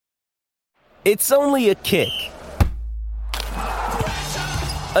It's only a kick,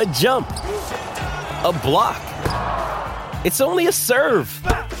 a jump, a block. It's only a serve.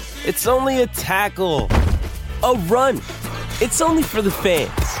 It's only a tackle, a run. It's only for the fans.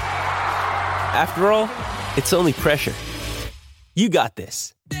 After all, it's only pressure. You got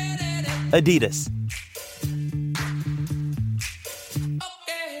this. Adidas.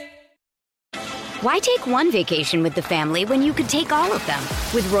 Why take one vacation with the family when you could take all of them?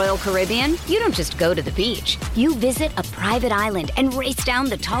 With Royal Caribbean, you don't just go to the beach. You visit a private island and race down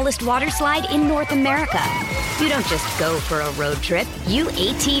the tallest water slide in North America. You don't just go for a road trip. You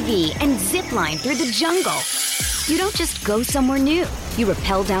ATV and zip line through the jungle. You don't just go somewhere new. You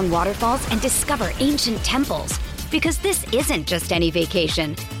rappel down waterfalls and discover ancient temples. Because this isn't just any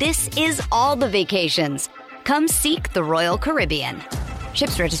vacation. This is all the vacations. Come seek the Royal Caribbean.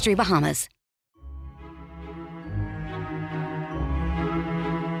 Ships Registry, Bahamas.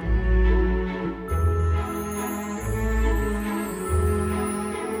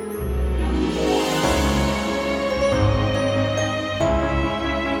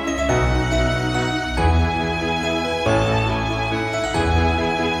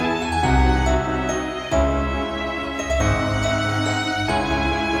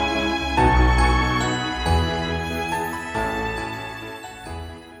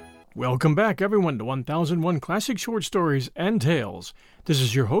 Welcome back, everyone, to 1001 Classic Short Stories and Tales. This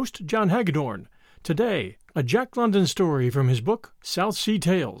is your host, John Hagedorn. Today, a Jack London story from his book, South Sea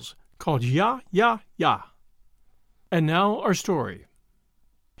Tales, called YAH, YAH, YAH. And now, our story.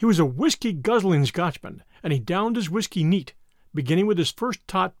 He was a whiskey-guzzling Scotchman, and he downed his whiskey neat, beginning with his first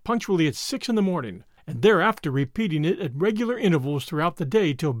tot punctually at 6 in the morning, and thereafter repeating it at regular intervals throughout the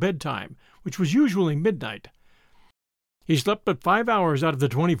day till bedtime, which was usually midnight. He slept but 5 hours out of the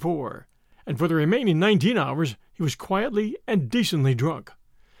 24, and for the remaining 19 hours he was quietly and decently drunk.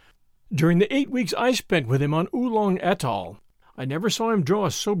 During the 8 weeks I spent with him on Oolong Atoll, I never saw him draw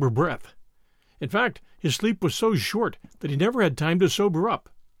a sober breath. In fact, his sleep was so short that he never had time to sober up.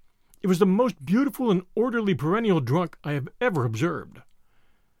 It was the most beautiful and orderly perennial drunk I have ever observed.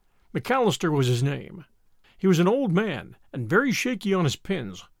 McAllister was his name. He was an old man and very shaky on his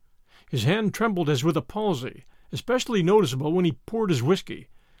pins. His hand trembled as with a palsy, especially noticeable when he poured his whiskey,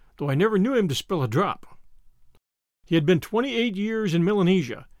 though I never knew him to spill a drop. He had been 28 years in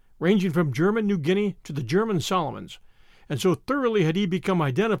Melanesia, ranging from German New Guinea to the German Solomons, and so thoroughly had he become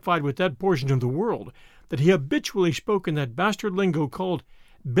identified with that portion of the world that he habitually spoke in that bastard lingo called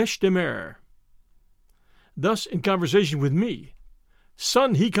bêche de mer. Thus, in conversation with me,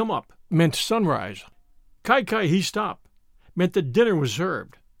 sun he come up meant sunrise, kai kai he stop meant that dinner was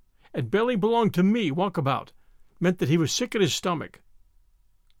served, and belly belonged to me walkabout meant that he was sick at his stomach.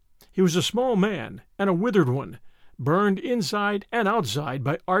 He was a small man, and a withered one, burned inside and outside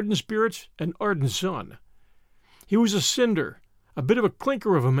by ardent spirits and ardent sun. He was a cinder, a bit of a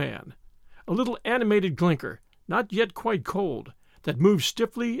clinker of a man, a little animated clinker, not yet quite cold, that moved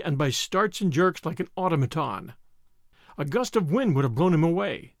stiffly and by starts and jerks like an automaton. A gust of wind would have blown him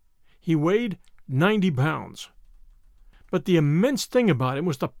away. He weighed 90 pounds. But the immense thing about him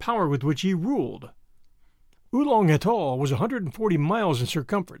was the power with which he ruled. Oolong Atoll was 140 miles in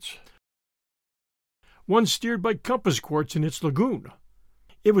circumference. One steered by compass quartz in its lagoon.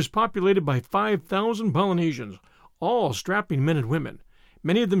 It was populated by 5,000 Polynesians, all strapping men and women,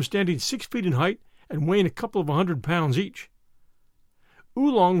 many of them standing 6 feet in height and weighing a couple of 100 pounds each.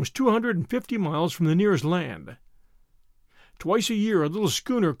 Oolong was 250 miles from the nearest land. Twice a year a little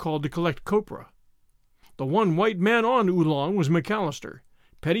schooner called to collect copra. The one white man on Oolong was McAllister,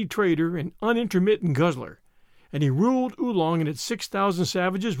 petty trader and unintermittent guzzler, and he ruled Oolong and its 6,000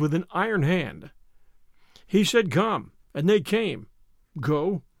 savages with an iron hand. He said come, and they came,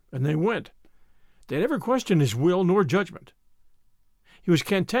 go, and they went. They never questioned his will nor judgment. He was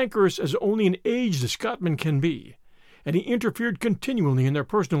cantankerous as only an aged Scotman can be, and he interfered continually in their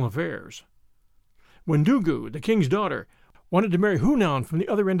personal affairs. When Dugu, the king's daughter, wanted to marry Hunan from the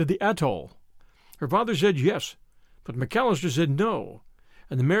other end of the atoll, her father said yes, but McAllister said no,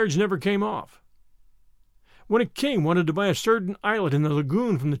 and the marriage never came off. When a king wanted to buy a certain islet in the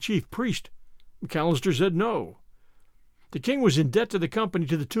lagoon from the chief priest, McAllister said no. The king was in debt to the company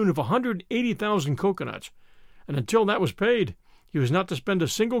to the tune of 180,000 coconuts, and until that was paid, he was not to spend a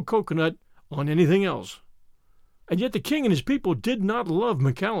single coconut on anything else. And yet the king and his people did not love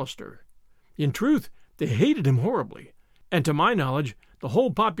McAllister. In truth, they hated him horribly, and to my knowledge, the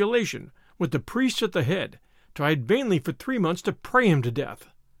whole population, with the priests at the head, tried vainly for 3 months to pray him to death.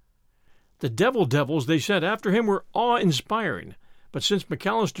 The devils they sent after him were awe-inspiring, but since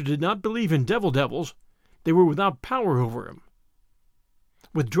McAllister did not believe in devils, they were without power over him.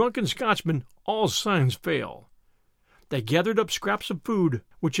 With drunken Scotchmen, all signs fail. They gathered up scraps of food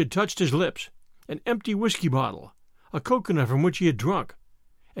which had touched his lips, an empty whiskey bottle, a coconut from which he had drunk,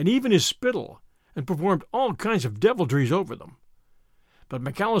 and even his spittle, and performed all kinds of deviltries over them. But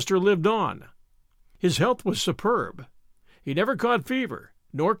McAllister lived on. His health was superb. He never caught fever,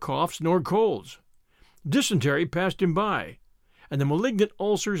 nor coughs, nor colds. Dysentery passed him by, and the malignant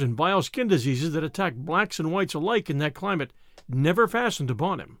ulcers and vile skin diseases that attacked blacks and whites alike in that climate never fastened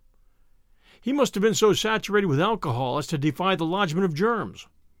upon him. He must have been so saturated with alcohol as to defy the lodgment of germs.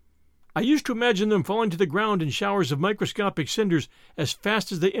 I used to imagine them falling to the ground in showers of microscopic cinders as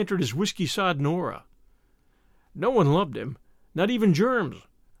fast as they entered his whiskey-sodden aura. No one loved him, not even germs,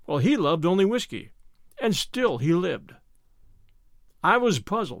 while he loved only whiskey, and still he lived. I was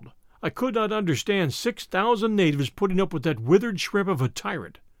puzzled. I could not understand 6,000 natives putting up with that withered shrimp of a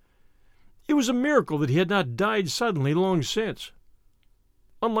tyrant. It was a miracle that he had not died suddenly long since.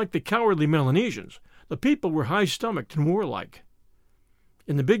 Unlike the cowardly Melanesians, the people were high-stomached and warlike.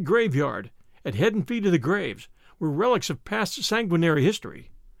 In the big graveyard, at head and feet of the graves, were relics of past sanguinary history: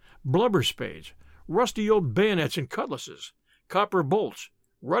 blubber spades, rusty old bayonets and cutlasses, copper bolts,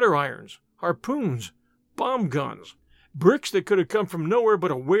 rudder irons, harpoons, bomb guns, bricks that could have come from nowhere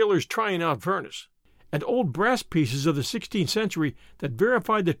but a whaler's trying-out furnace, and old brass pieces of the 16th century that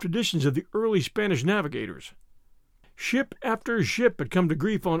verified the traditions of the early Spanish navigators. Ship after ship had come to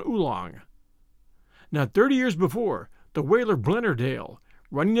grief on Oolong. Not 30 years before, the whaler Blenerdale,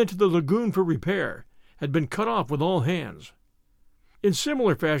 running into the lagoon for repair, had been cut off with all hands. In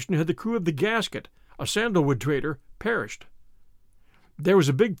similar fashion had the crew of the Gasket, a sandalwood trader, perished. There was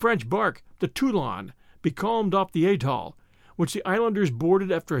a big French bark, the Toulon, becalmed off the atoll, which the islanders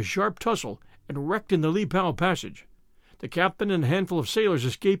boarded after a sharp tussle and wrecked in the Li-Pao Passage, the captain and a handful of sailors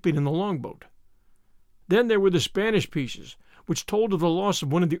escaping in the longboat. Then there were the Spanish pieces, which told of the loss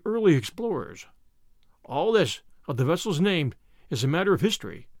of one of the early explorers. All this, of the vessels named, is a matter of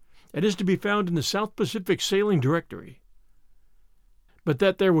history, and is to be found in the South Pacific Sailing Directory. But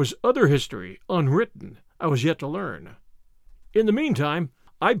that there was other history, unwritten, I was yet to learn. In the meantime,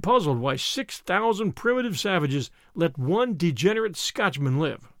 I puzzled why 6,000 primitive savages let one degenerate Scotchman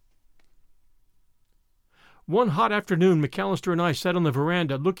live. One hot afternoon, McAllister and I sat on the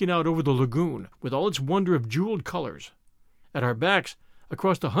veranda looking out over the lagoon with all its wonder of jeweled colors. At our backs,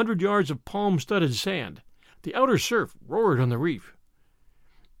 across 100 yards of palm-studded sand, the outer surf roared on the reef.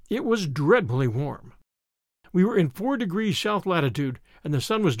 It was dreadfully warm. We were in 4 degrees south latitude, and the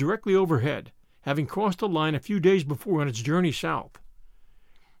sun was directly overhead, having crossed the line a few days before on its journey south.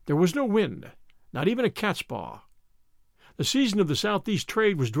 There was no wind, not even a catspaw. The season of the southeast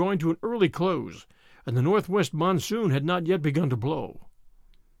trade was drawing to an early close, and the northwest monsoon had not yet begun to blow.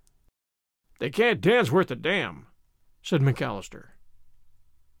 "They can't dance worth a damn," said McAllister.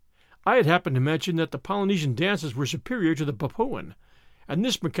 I had happened to mention that the Polynesian dances were superior to the Papuan, and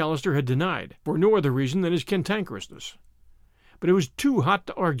this McAllister had denied, for no other reason than his cantankerousness. But it was too hot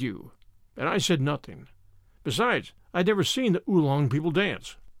to argue, and I said nothing. Besides, I'd never seen the Oolong people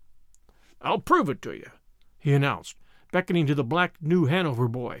dance. "I'll prove it to you," he announced, beckoning to the black New Hanover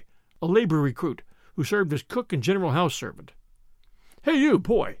boy, a labor recruit who served as cook and general house servant. "Hey, you,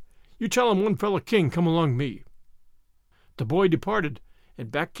 boy, you tell him one fellow king come along me." The boy departed,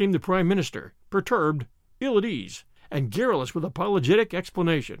 and back came the Prime Minister, perturbed, ill at ease, and garrulous with apologetic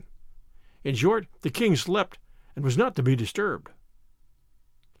explanation. In short, the king slept, and was not to be disturbed.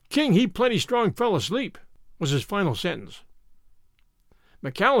 "King he plenty strong fell asleep," was his final sentence.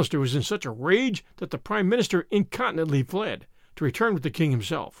 McAllister was in such a rage that the Prime Minister incontinently fled, to return with the king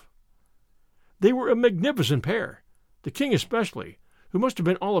himself. They were a magnificent pair, the king especially, who must have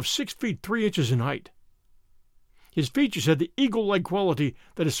been all of 6 feet 3 inches in height. His features had the eagle-like quality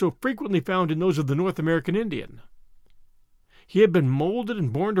that is so frequently found in those of the North American Indian. He had been molded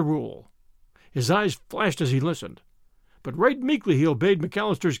and born to rule. His eyes flashed as he listened, but right meekly he obeyed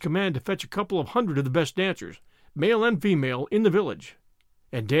McAllister's command to fetch a couple of hundred of the best dancers, male and female, in the village.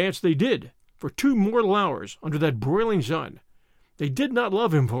 And dance they did, for 2 mortal hours, under that broiling sun. They did not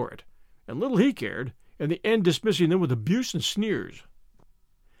love him for it, and little he cared, in the end dismissing them with abuse and sneers.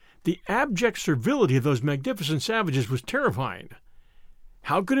 The abject servility of those magnificent savages was terrifying.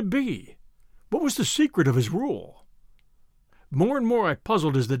 How could it be? What was the secret of his rule? More and more I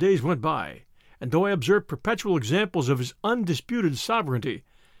puzzled as the days went by, and though I observed perpetual examples of his undisputed sovereignty,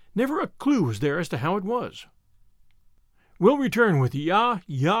 never a clue was there as to how it was. We'll return with YAH,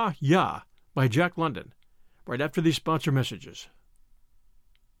 YAH, YAH by Jack London, right after these sponsor messages.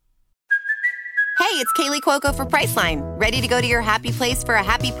 Hey, it's Kaylee Cuoco for Priceline. Ready to go to your happy place for a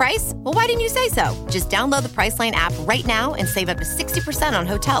happy price? Well, why didn't you say so? Just download the Priceline app right now and save up to 60% on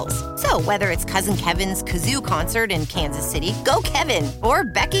hotels. So whether it's Cousin Kevin's Kazoo Concert in Kansas City, go Kevin, or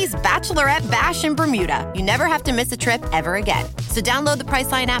Becky's Bachelorette Bash in Bermuda, you never have to miss a trip ever again. So download the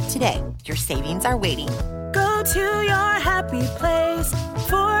Priceline app today. Your savings are waiting. Go to your happy place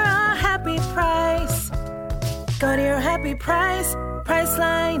for a happy price. Go to your happy price,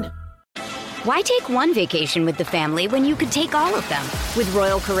 Priceline. Why take one vacation with the family when you could take all of them? With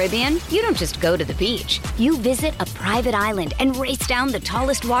Royal Caribbean, you don't just go to the beach. You visit a private island and race down the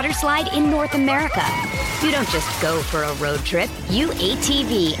tallest water slide in North America. You don't just go for a road trip. You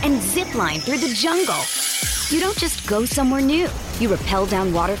ATV and zip line through the jungle. You don't just go somewhere new. You rappel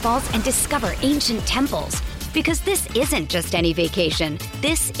down waterfalls and discover ancient temples. Because this isn't just any vacation.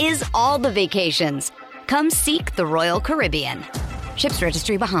 This is all the vacations. Come seek the Royal Caribbean. Ships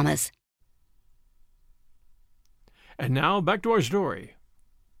Registry, Bahamas. And now, back to our story.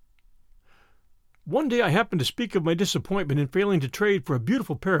 One day I happened to speak of my disappointment in failing to trade for a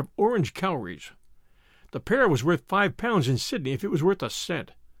beautiful pair of orange cowries. The pair was worth £5 in Sydney if it was worth a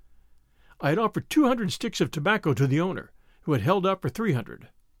cent. I had offered 200 sticks of tobacco to the owner, who had held out for 300.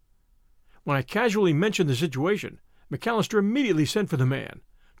 When I casually mentioned the situation, McAllister immediately sent for the man,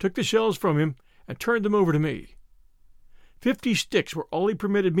 took the shells from him, and turned them over to me. 50 sticks were all he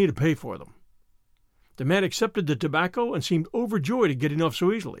permitted me to pay for them. The man accepted the tobacco and seemed overjoyed at getting off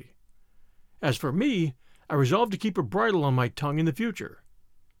so easily. As for me, I resolved to keep a bridle on my tongue in the future.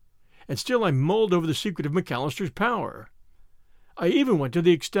 And still I mulled over the secret of McAllister's power. I even went to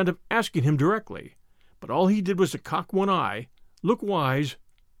the extent of asking him directly, but all he did was to cock one eye, look wise,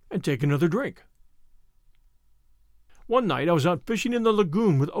 and take another drink. One night I was out fishing in the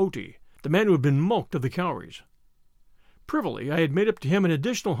lagoon with Oti, the man who had been mulcted of the cowries. Privily, I had made up to him an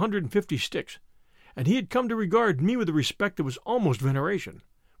additional 150 sticks, and he had come to regard me with a respect that was almost veneration,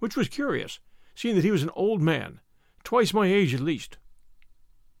 which was curious, seeing that he was an old man, twice my age at least.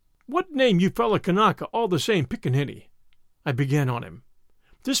 "What name you fella Kanaka all the same pickaninny?" I began on him.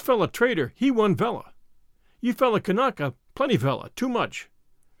 "This fella trader, he one fella. You fella Kanaka, plenty fella, too much.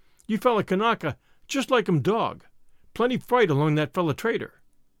 You fella Kanaka, just like him dog, plenty fright along that fella trader.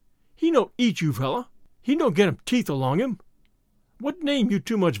 He no eat you fella, he no get him teeth along him. What name you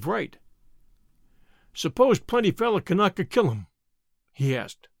too much fright?" "Suppose plenty fella Kanaka kill him?" he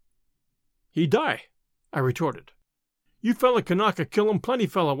asked. "He die," I retorted. "You fella Kanaka kill him plenty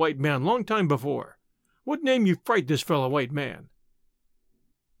fella white man long time before. What name you fright this fella white man?"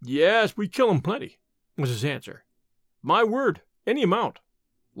 "Yes, we kill him plenty," was his answer. "My word, any amount.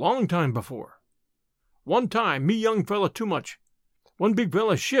 Long time before. One time, me young fella too much. One big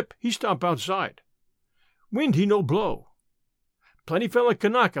fella ship, he stop outside. Wind he no blow. Plenty fella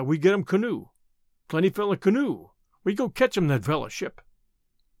Kanaka, we get him canoe. Plenty fella canoe, we go catch him that fella ship.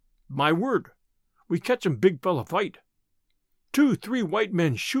 My word, we catch him big fella fight. 2-3 white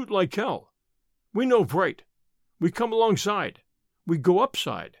men shoot like hell. We no fright. We come alongside. We go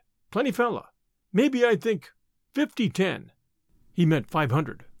upside. Plenty fella. Maybe I think 50-10. He meant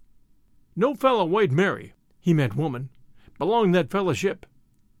 500. No fella white Mary, he meant woman, belong that fella ship.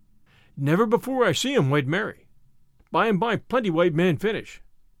 Never before I see him white Mary. By and by plenty white man finish.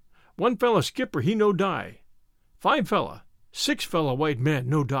 One fella skipper he no die. 5 fella, 6 fella white man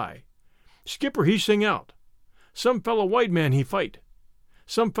no die. Skipper he sing out. Some fella white man he fight.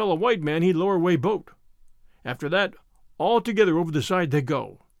 Some fella white man he lower way boat. After that, all together over the side they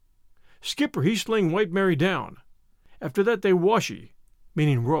go. Skipper he sling white Mary down. After that they washy,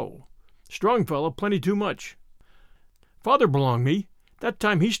 meaning row. Strong fella plenty too much. Father belong me, that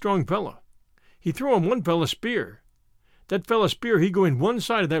time he strong fella. He throw him one fella spear. That fella spear he go in one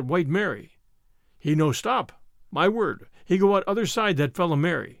side of that white Mary. He no stop, my word, he go out other side that fella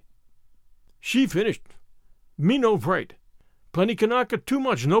Mary. She finished. Me no fright. Plenty Kanaka too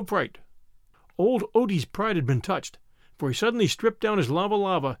much no fright." Old Oti's pride had been touched, for he suddenly stripped down his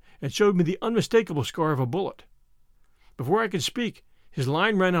lava and showed me the unmistakable scar of a bullet. Before I could speak, his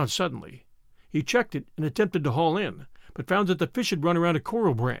line ran out suddenly. He checked it and attempted to haul in, but found that the fish had run around a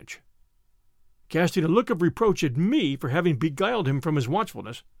coral branch. Casting a look of reproach at me for having beguiled him from his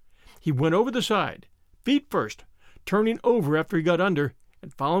watchfulness, he went over the side, feet first, turning over after he got under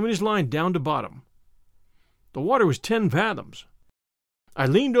and following his line down to bottom. The water was 10 fathoms. I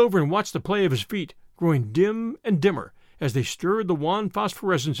leaned over and watched the play of his feet, growing dim and dimmer as they stirred the wan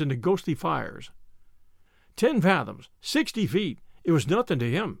phosphorescence into ghostly fires. 10 fathoms, 60 feet, it was nothing to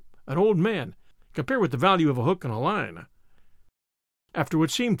him, an old man, compared with the value of a hook and a line. After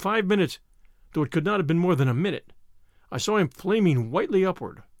what seemed 5 minutes, though it could not have been more than a minute, I saw him flaming whitely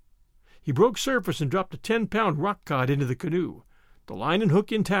upward. He broke surface and dropped a 10-pound rock cod into the canoe, the line and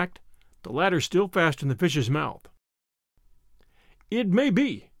hook intact, the latter still fast in the fish's mouth. "It may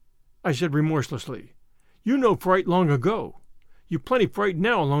be," I said remorselessly. "You know fright long ago. You plenty fright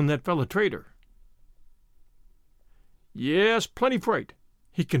now along that fellow trader." "Yes, plenty fright,"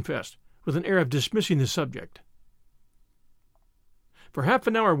 he confessed, with an air of dismissing the subject. For half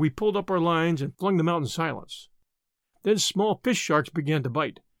an hour we pulled up our lines and flung them out in silence. Then small fish sharks began to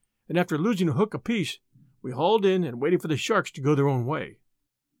bite, and after losing a hook apiece, we hauled in and waited for the sharks to go their own way.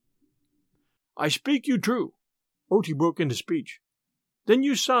 "I speak you true," Oti broke into speech. "Then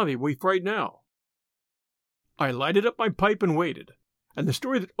you savvy we fright now." I lighted up my pipe and waited, and the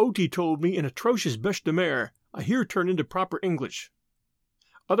story that Oti told me in atrocious bêche de mer I here turn into proper English.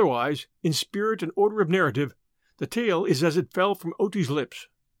 Otherwise, in spirit and order of narrative, the tale is as it fell from Oti's lips.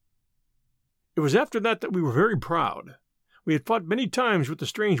 It was after that we were very proud. We had fought many times with the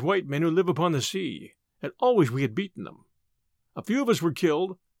strange white men who live upon the sea, and always we had beaten them. A few of us were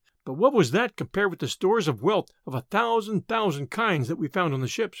killed, but what was that compared with the stores of wealth of 1,000 kinds that we found on the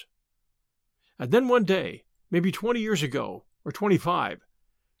ships? And then one day, maybe 20 years ago, or 25,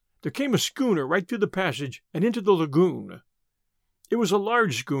 there came a schooner right through the passage and into the lagoon. It was a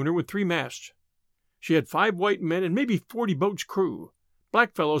large schooner with 3 masts. She had 5 white men and maybe 40 boats' crew,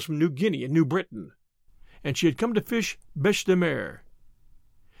 black fellows from New Guinea and New Britain, and she had come to fish bêche de mer.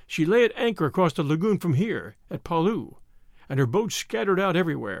 She lay at anchor across the lagoon from here, at Palu, and her boats scattered out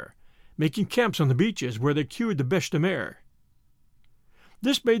everywhere, making camps on the beaches where they cured the bêche de mer.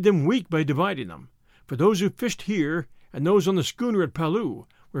 This made them weak by dividing them, for those who fished here and those on the schooner at Palu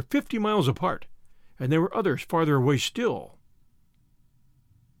were 50 miles apart, and there were others farther away still.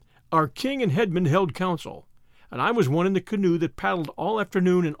 Our king and headman held council, and I was one in the canoe that paddled all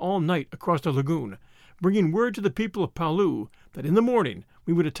afternoon and all night across the lagoon, bringing word to the people of Palu that in the morning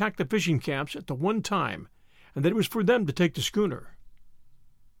we would attack the fishing camps at the one time, and that it was for them to take the schooner.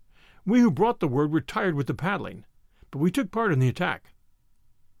 We who brought the word were tired with the paddling, but we took part in the attack.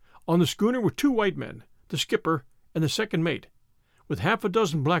 On the schooner were 2 white men, the skipper and the second mate, with half a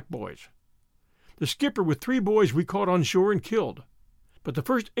dozen black boys. The skipper with 3 boys we caught on shore and killed, but the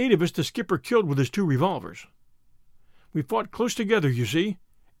first 8 of us the skipper killed with his 2 revolvers. We fought close together, you see,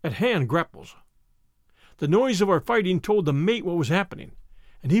 at hand grapples. The noise of our fighting told the mate what was happening,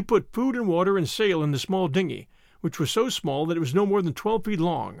 and he put food and water and sail in the small dinghy, which was so small that it was no more than 12 feet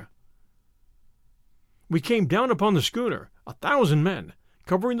long. We came down upon the schooner, 1,000 men,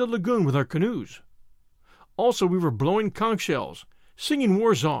 covering the lagoon with our canoes. Also we were blowing conch shells, singing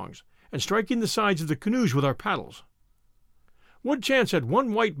war songs, and striking the sides of the canoes with our paddles. What chance had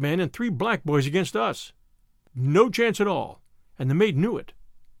 1 white man and 3 black boys against us? No chance at all, and the mate knew it.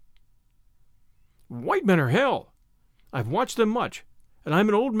 White men are hell. I've watched them much, and I'm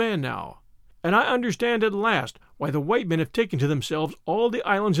an old man now, and I understand at last why the white men have taken to themselves all the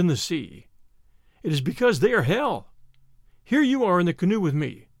islands in the sea. It is because they are hell. Here you are in the canoe with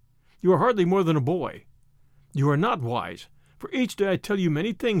me. You are hardly more than a boy. You are not wise, for each day I tell you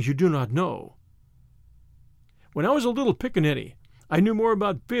many things you do not know. When I was a little pickaninny, I knew more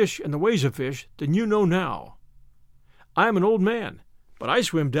about fish and the ways of fish than you know now. I am an old man, but I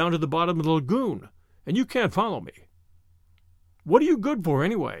swim down to the bottom of the lagoon, and you can't follow me. What are you good for,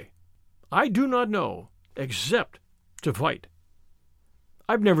 anyway? I do not know, except to fight.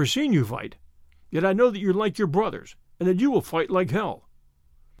 I've never seen you fight, yet I know that you're like your brothers, and that you will fight like hell.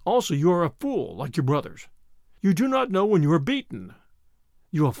 Also, you are a fool, like your brothers. You do not know when you are beaten.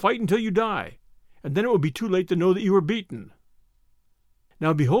 You will fight until you die, and then it will be too late to know that you were beaten.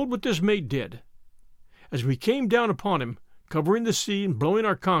 Now behold what this mate did. As we came down upon him, covering the sea and blowing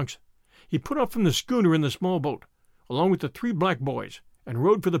our conchs, he put off from the schooner in the small boat, along with the 3 black boys, and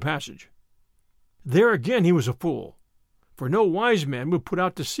rowed for the passage. There again he was a fool, for no wise man would put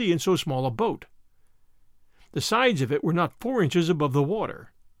out to sea in so small a boat. The sides of it were not 4 inches above the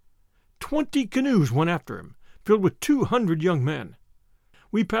water. 20 canoes went after him, filled with 200 young men.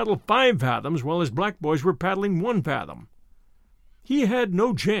 We paddled 5 fathoms, while his black boys were paddling 1 fathom. He had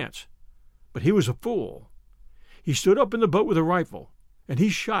no chance, but he was a fool. He stood up in the boat with a rifle, and he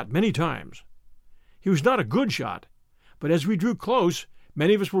shot many times. He was not a good shot, but as we drew close,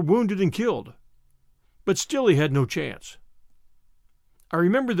 many of us were wounded and killed. But still he had no chance. I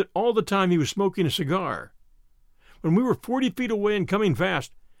remember that all the time he was smoking a cigar. When we were 40 feet away and coming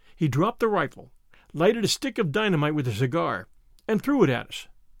fast, he dropped the rifle, lighted a stick of dynamite with a cigar, and threw it at us.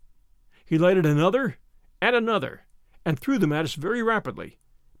 He lighted another and another, and threw them at us very rapidly,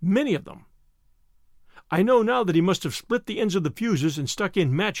 many of them. I know now that he must have split the ends of the fuses and stuck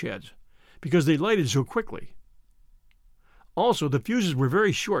in match heads, because they lighted so quickly. Also, the fuses were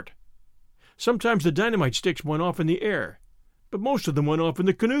very short, Sometimes the dynamite sticks went off in the air, but most of them went off in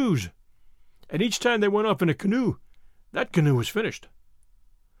the canoes. And each time they went off in a canoe, that canoe was finished.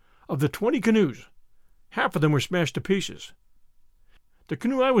 Of the 20 canoes, half of them were smashed to pieces. The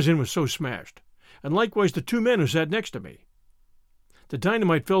canoe I was in was so smashed, and likewise the 2 men who sat next to me. The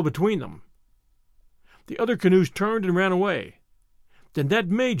dynamite fell between them. The other canoes turned and ran away. Then that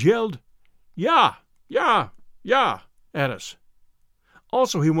mate yelled, "YAH! YAH! YAH!" at us.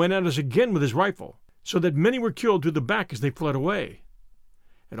 Also he went at us again with his rifle, so that many were killed through the back as they fled away.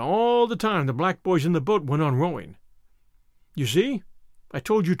 And all the time the black boys in the boat went on rowing. You see, I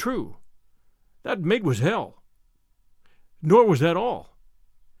told you true. That mate was hell. Nor was that all.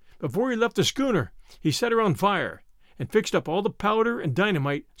 Before he left the schooner, he set her on fire and fixed up all the powder and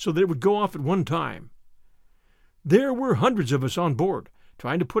dynamite so that it would go off at one time. There were hundreds of us on board,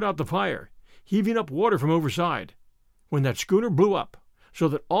 trying to put out the fire, heaving up water from overside, when that schooner blew up, so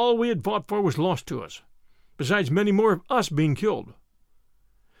that all we had fought for was lost to us, besides many more of us being killed.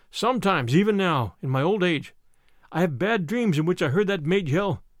 Sometimes, even now, in my old age, I have bad dreams in which I heard that mate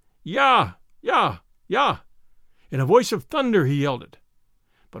yell, "YAH! YAH! YAH!" In a voice of thunder he yelled it.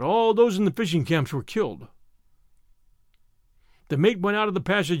 But all those in the fishing camps were killed. The mate went out of the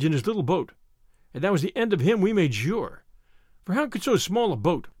passage in his little boat, and that was the end of him, we made sure. For how could so small a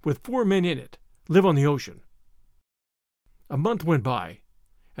boat, with 4 men in it, live on the ocean? A month went by,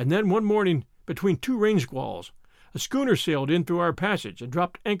 and then one morning, between 2 rain squalls, a schooner sailed in through our passage and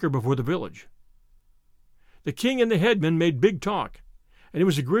dropped anchor before the village. The king and the headman made big talk, and it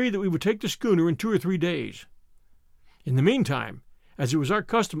was agreed that we would take the schooner in 2 or 3 days. In the meantime, as it was our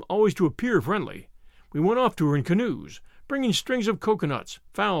custom always to appear friendly, we went off to her in canoes, bringing strings of coconuts,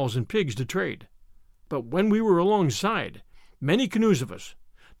 fowls, and pigs to trade. But when we were alongside, many canoes of us,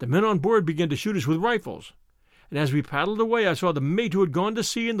 the men on board began to shoot us with rifles, and as we paddled away I saw the mate who had gone to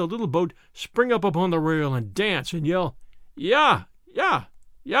sea in the little boat spring up upon the rail and dance and yell, "YAH! YAH!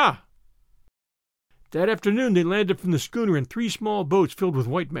 YAH!" That afternoon they landed from the schooner in 3 small boats filled with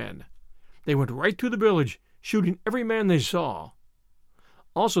white men. They went right through the village, shooting every man they saw.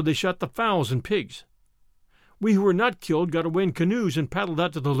 Also they shot the fowls and pigs. We who were not killed got away in canoes and paddled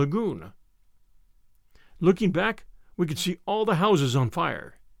out to the lagoon. Looking back, we could see all the houses on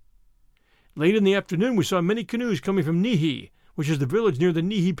fire. Late in the afternoon we saw many canoes coming from Nihi, which is the village near the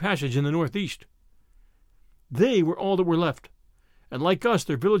Nihi Passage in the northeast. They were all that were left, and like us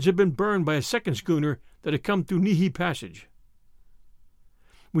their village had been burned by a second schooner that had come through Nihi Passage.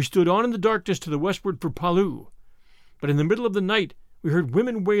 We stood on in the darkness to the westward for Palu, but in the middle of the night we heard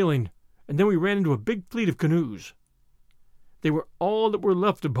women wailing, and then we ran into a big fleet of canoes. They were all that were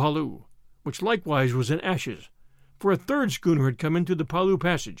left of Palu, which likewise was in ashes, for a 3rd schooner had come into the Palu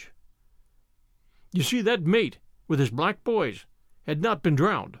Passage. You see, that mate, with his black boys, had not been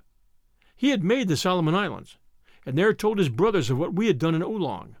drowned. He had made the Solomon Islands, and there told his brothers of what we had done in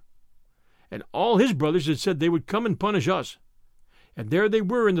Oolong. And all his brothers had said they would come and punish us. And there they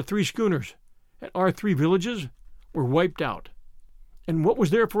were in the 3 schooners, and our 3 villages were wiped out. And what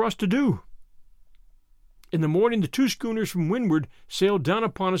was there for us to do? In the morning the 2 schooners from windward sailed down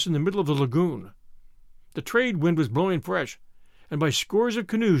upon us in the middle of the lagoon. The trade wind was blowing fresh, and by scores of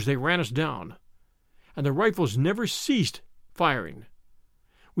canoes they ran us down. And the rifles never ceased firing.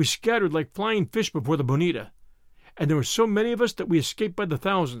 We scattered like flying fish before the bonita, and there were so many of us that we escaped by the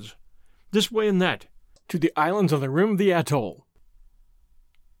thousands, this way and that, to the islands on the rim of the atoll.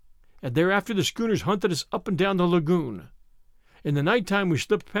 And thereafter the schooners hunted us up and down the lagoon. In the night time we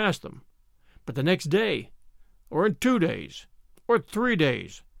slipped past them, but the next day, or in 2 days, or 3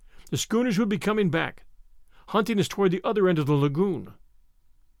 days, the schooners would be coming back, hunting us toward the other end of the lagoon.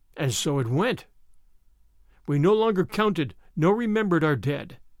 And so it went. We no longer counted nor remembered our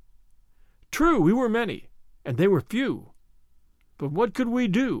dead. True, we were many, and they were few. But what could we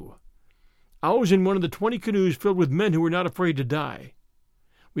do? I was in one of the 20 canoes filled with men who were not afraid to die.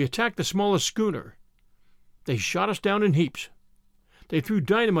 We attacked the smallest schooner. They shot us down in heaps. They threw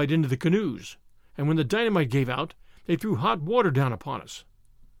dynamite into the canoes, and when the dynamite gave out, they threw hot water down upon us.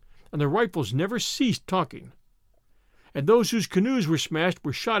 And the rifles never ceased talking. And those whose canoes were smashed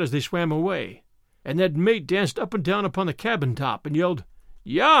were shot as they swam away. And that mate danced up and down upon the cabin top and yelled,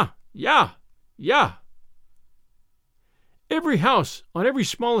 "YAH! YAH! YAH!" Every house on every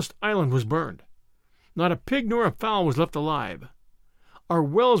smallest island was burned. Not a pig nor a fowl was left alive. Our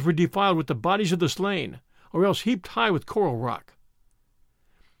wells were defiled with the bodies of the slain, or else heaped high with coral rock.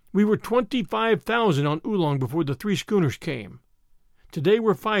 We were 25,000 on Oolong before the 3 schooners came. Today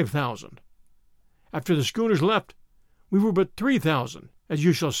we're 5,000. After the schooners left, we were but 3,000, as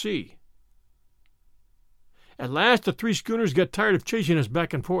you shall see. At last the 3 schooners got tired of chasing us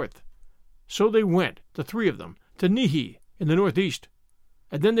back and forth. So they went, the three of them, to Nihi in the northeast,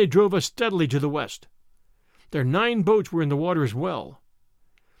 and then they drove us steadily to the west. Their 9 boats were in the water as well.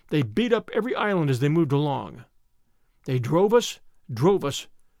 They beat up every island as they moved along. They drove us,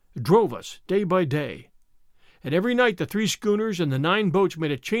 day by day. And every night the 3 schooners and the 9 boats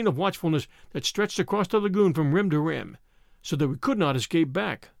made a chain of watchfulness that stretched across the lagoon from rim to rim, so that we could not escape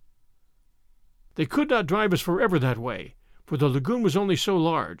back. They could not drive us forever that way, for the lagoon was only so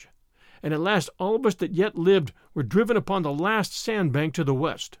large, and at last all of us that yet lived were driven upon the last sandbank to the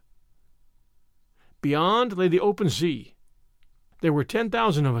west. Beyond lay the open sea. There were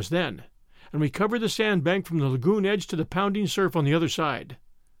 10,000 of us then, and we covered the sandbank from the lagoon edge to the pounding surf on the other side.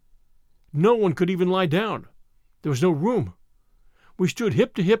 No one could even lie down. There was no room. We stood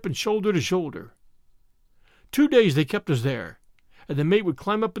hip to hip and shoulder to shoulder. 2 days they kept us there, and the mate would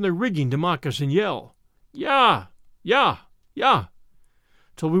climb up in the rigging to mock us and yell, "Yah! Yah! Yah!"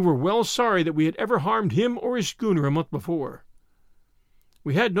 till we were well sorry that we had ever harmed him or his schooner a month before.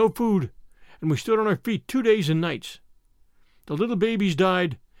 We had no food, and we stood on our feet 2 days and nights. The little babies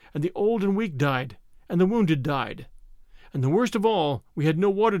died, and the old and weak died, and the wounded died. And the worst of all, we had no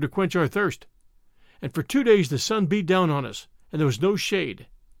water to quench our thirst. And for 2 days the sun beat down on us, and there was no shade.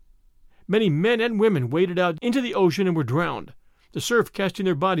 Many men and women waded out into the ocean and were drowned, the surf casting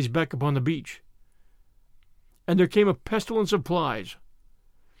their bodies back upon the beach. And there came a pestilence of flies.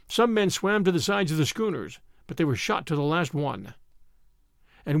 Some men swam to the sides of the schooners, but they were shot to the last one.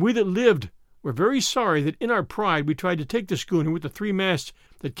 And we that lived were very sorry that in our pride we tried to take the schooner with the 3 masts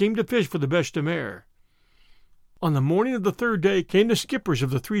that came to fish for the bêche de mer. On the morning of the 3rd day came the skippers of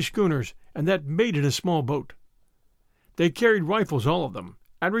the 3 schooners, and that mate in a small boat. They carried rifles, all of them,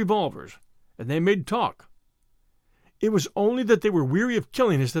 and revolvers, and they made talk. It was only that they were weary of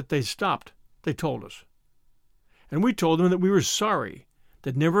killing us that they stopped, they told us. And we told them that we were sorry,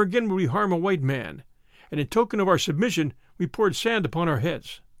 that never again would we harm a white man, and in token of our submission we poured sand upon our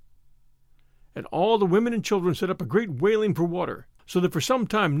heads. And all the women and children set up a great wailing for water, so that for some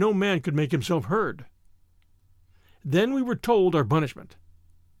time no man could make himself heard. Then we were told our punishment.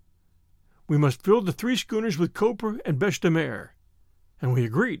 We must fill the 3 schooners with copra and bêche de mer, and we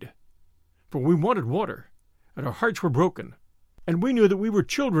agreed, for we wanted water, and our hearts were broken, and we knew that we were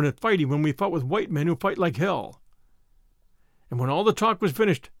children at fighting when we fought with white men who fight like hell. And when all the talk was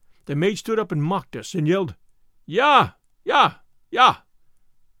finished, the mate stood up and mocked us and yelled, "Yah! Yah! Yah!"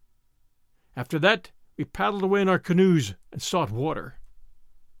 After that, we paddled away in our canoes and sought water.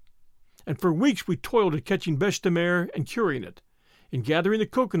 And for weeks we toiled at catching bêche de mer and curing it, in gathering the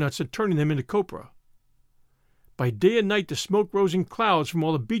coconuts and turning them into copra. By day and night the smoke rose in clouds from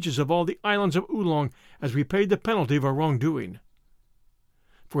all the beaches of all the islands of Oolong as we paid the penalty of our wrongdoing.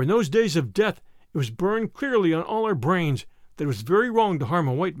 For in those days of death it was burned clearly on all our brains that it was very wrong to harm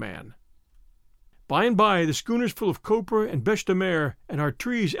a white man. By and by, the schooners full of copra and bêche de mer, and our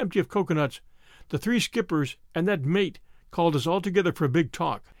trees empty of coconuts, the 3 skippers and that mate called us all together for a big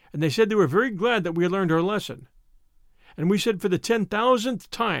talk, and they said they were very glad that we had learned our lesson. And we said for the 10,000th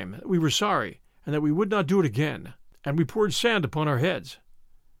time that we were sorry, and that we would not do it again, and we poured sand upon our heads.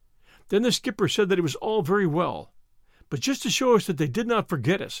 Then the skipper said that it was all very well, but just to show us that they did not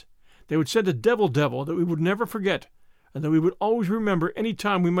forget us, they would send a devil that we would never forget, and that we would always remember any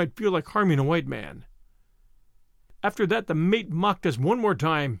time we might feel like harming a white man. After that the mate mocked us one more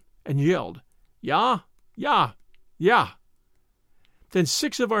time and yelled, "Yah! Yah! Yah!" Then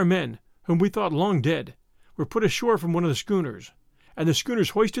 6 of our men, whom we thought long dead, were put ashore from one of the schooners, and the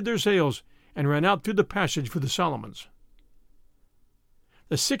schooners hoisted their sails and ran out through the passage for the Solomons.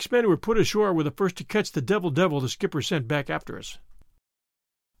 The 6 men who were put ashore were the first to catch the devil the skipper sent back after us.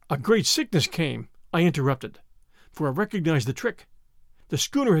 A great sickness came, I interrupted, for I recognized the trick. The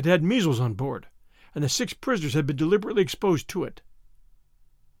schooner had had measles on board, and the 6 prisoners had been deliberately exposed to it.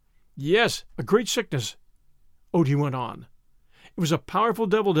 Yes, a great sickness, Oti went on. It was a powerful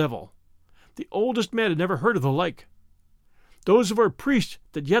devil. The oldest men had never heard of the like. Those of our priests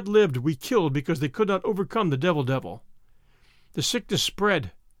that yet lived we killed because they could not overcome the devil. The sickness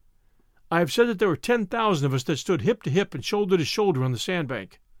spread. I have said that there were 10,000 of us that stood hip to hip and shoulder to shoulder on the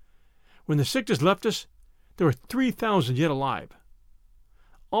sandbank. When the sickness left us, there were 3,000 yet alive.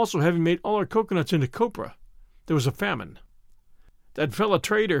 Also, having made all our coconuts into copra, there was a famine. That fella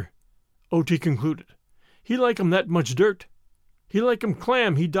traitor, Oti concluded. He like 'em that much dirt. He like 'em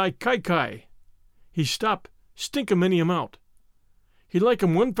clam, he die kai. He stop, stink 'em many 'em out. He like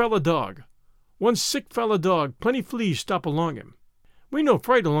 'em one fella dog. One sick fella dog, plenty fleas stop along him. We no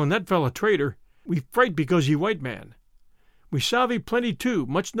fright along that fella traitor. We fright because he white man. We savvy plenty too,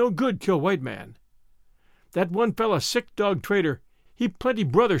 much no good kill white man. That one fella sick dog traitor, he plenty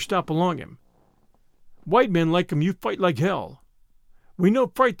brother stop along him. White men like him, you fight like hell. We no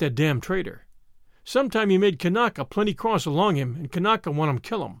fright that damn traitor. Sometime he made Kanaka plenty cross along him, and Kanaka want him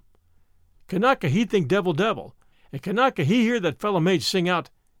kill him. Kanaka he think devil, and Kanaka he hear that fellow mage sing out,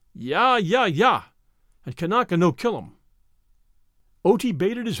 "Yah, yah, yah," and Kanaka no kill him. Oti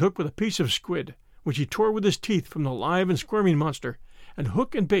baited his hook with a piece of squid, which he tore with his teeth from the live and squirming monster, and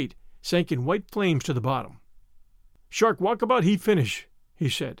hook and bait sank in white flames to the bottom. "Shark walkabout he finish," he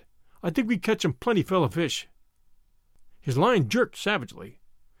said. "I think we catch him plenty fella fish." His line jerked savagely.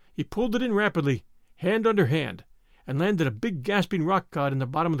 He pulled it in rapidly, hand under hand, and landed a big gasping rock cod in the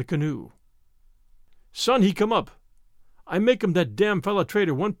bottom of the canoe. "Son, he come up. I make him that damn fella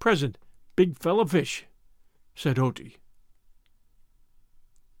trader one present, big fella fish," said Oti.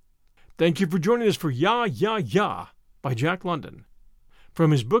 Thank you for joining us for YAH, YAH, YAH by Jack London,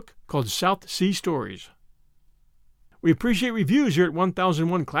 from his book called South Sea Stories. We appreciate reviews here at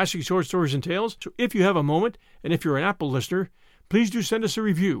 1001 Classic Short Stories and Tales, so if you have a moment, and if you're an Apple listener, please do send us a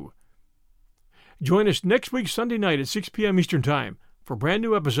review. Join us next week Sunday night at 6 p.m. Eastern Time for a brand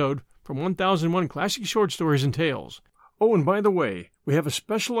new episode from 1001 Classic Short Stories and Tales. Oh, and by the way, we have a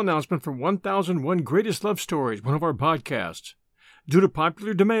special announcement for 1001 Greatest Love Stories, one of our podcasts. Due to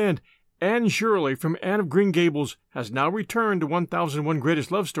popular demand, Anne Shirley from Anne of Green Gables has now returned to 1001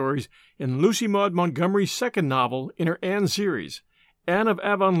 Greatest Love Stories in Lucy Maud Montgomery's second novel in her Anne series, Anne of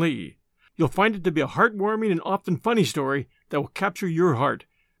Avonlea. You'll find it to be a heartwarming and often funny story that will capture your heart.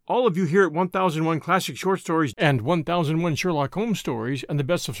 All of you here at 1001 Classic Short Stories and 1001 Sherlock Holmes Stories and the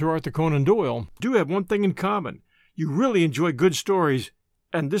Best of Sir Arthur Conan Doyle do have one thing in common. You really enjoy good stories,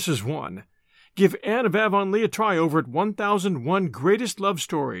 and this is one. Give Anne of Avonlea a try over at 1001 Greatest Love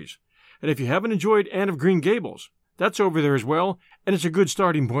Stories. And if you haven't enjoyed Anne of Green Gables, that's over there as well, and it's a good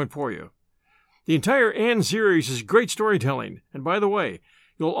starting point for you. The entire Anne series is great storytelling, and by the way,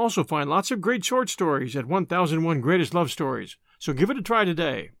 you'll also find lots of great short stories at 1001 Greatest Love Stories, so give it a try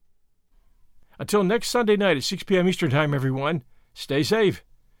today. Until next Sunday night at 6 p.m. Eastern Time, everyone, stay safe,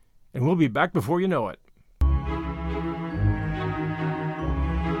 and we'll be back before you know it.